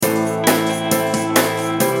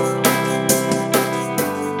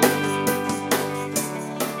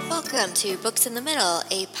Welcome to Books in the Middle,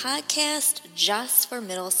 a podcast just for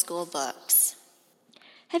middle school books.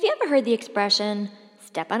 Have you ever heard the expression,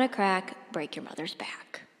 step on a crack, break your mother's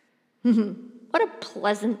back? What a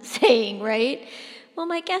pleasant saying, right? Well,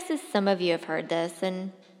 my guess is some of you have heard this,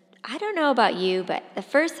 and I don't know about you, but the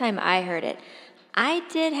first time I heard it, I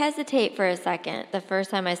did hesitate for a second the first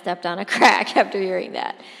time I stepped on a crack after hearing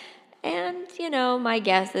that. And, my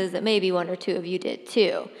guess is that maybe one or two of you did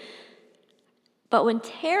too. But when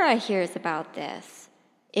Tara hears about this,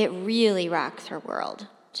 it really rocks her world.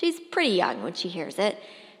 She's pretty young when she hears it.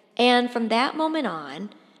 And from that moment on,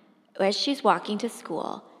 as she's walking to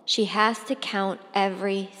school, she has to count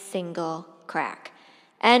every single crack.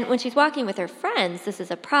 And when she's walking with her friends, this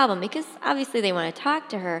is a problem because obviously they want to talk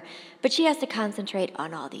to her, but she has to concentrate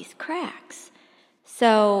on all these cracks.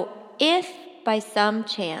 So if by some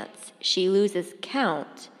chance she loses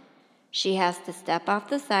count, she has to step off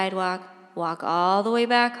the sidewalk, walk all the way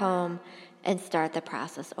back home, and start the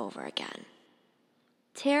process over again.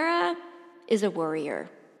 Tara is a worrier.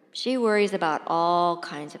 She worries about all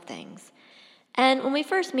kinds of things. And when we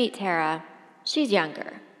first meet Tara, she's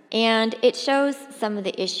younger, and it shows some of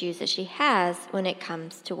the issues that she has when it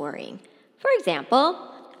comes to worrying. For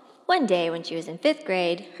example, one day when she was in 5th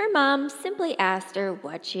grade, her mom simply asked her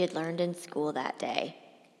what she had learned in school that day.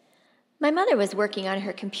 My mother was working on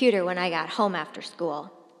her computer when I got home after school.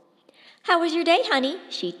 "How was your day, honey?"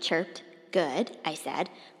 she chirped. "Good," I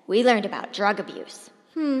said. "We learned about drug abuse."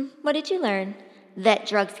 What did you learn?" "That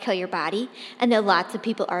drugs kill your body, and that lots of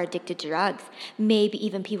people are addicted to drugs. Maybe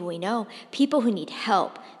even people we know, people who need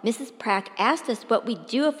help. Mrs. Prack asked us what we'd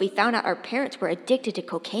do if we found out our parents were addicted to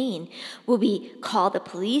cocaine. Would we call the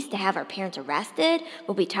police to have our parents arrested?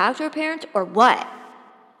 Would we talk to our parents, or what?"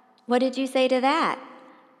 "What did you say to that?"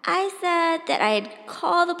 "I said that I'd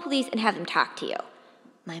call the police and have them talk to you."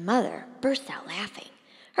 My mother burst out laughing.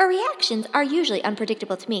 Her reactions are usually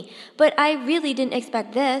unpredictable to me, but I really didn't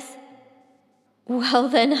expect this. "Well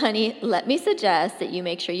then, honey, let me suggest that you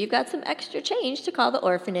make sure you've got some extra change to call the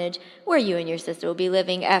orphanage where you and your sister will be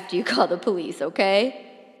living after you call the police, okay?"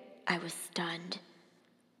 I was stunned.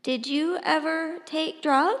 "Did you ever take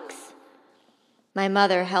drugs?" My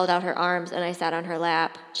mother held out her arms and I sat on her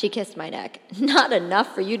lap. She kissed my neck. "Not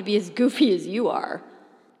enough for you to be as goofy as you are."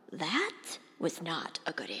 That was not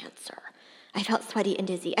a good answer. I felt sweaty and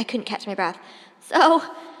dizzy. I couldn't catch my breath. "So,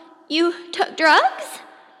 you took drugs?"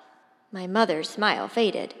 My mother's smile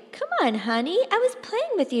faded. "Come on, honey. I was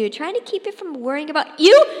playing with you, trying to keep you from worrying about—"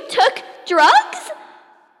 "You took drugs?"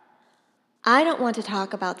 "I don't want to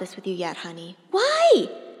talk about this with you yet, honey." "Why?"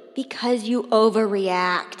 "Because you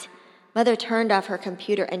overreact." Mother turned off her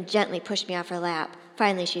computer and gently pushed me off her lap.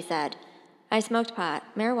 Finally, she said, "I smoked pot,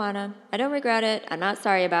 marijuana. I don't regret it. I'm not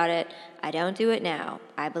sorry about it. I don't do it now.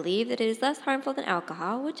 I believe that it is less harmful than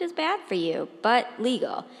alcohol, which is bad for you, but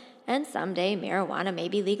legal. And someday marijuana may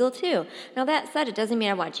be legal too. Now that said, it doesn't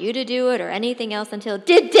mean I want you to do it or anything else until—"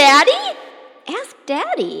 "Did Daddy?" "Ask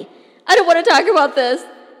Daddy." "I don't want to talk about this."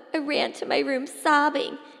 I ran to my room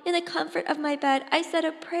sobbing. In the comfort of my bed, I said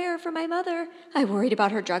a prayer for my mother. I worried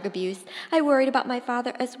about her drug abuse. I worried about my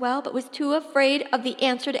father as well, but was too afraid of the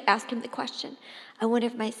answer to ask him the question. I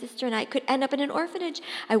wondered if my sister and I could end up in an orphanage.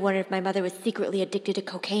 I wondered if my mother was secretly addicted to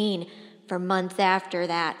cocaine. For months after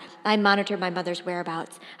that, I monitored my mother's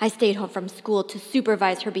whereabouts. I stayed home from school to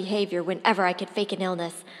supervise her behavior whenever I could fake an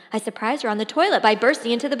illness. I surprised her on the toilet by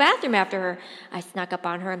bursting into the bathroom after her. I snuck up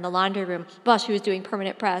on her in the laundry room while she was doing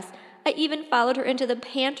permanent press. I even followed her into the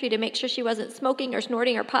pantry to make sure she wasn't smoking or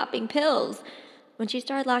snorting or popping pills. When she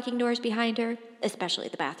started locking doors behind her, especially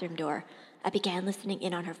the bathroom door, I began listening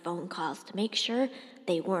in on her phone calls to make sure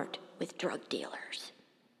they weren't with drug dealers.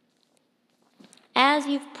 As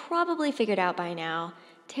you've probably figured out by now,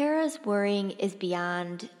 Tara's worrying is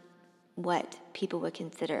beyond what people would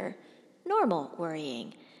consider normal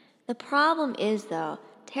worrying. The problem is, though,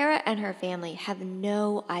 Tara and her family have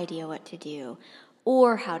no idea what to do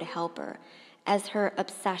or how to help her, as her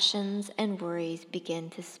obsessions and worries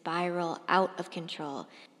begin to spiral out of control,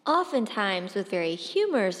 oftentimes with very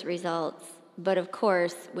humorous results, but of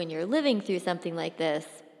course, when you're living through something like this,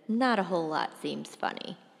 not a whole lot seems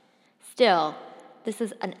funny. Still, this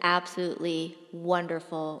is an absolutely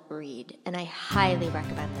wonderful read, and I highly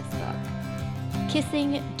recommend this book.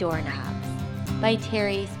 Kissing Doorknobs by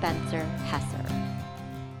Terry Spencer Hesser.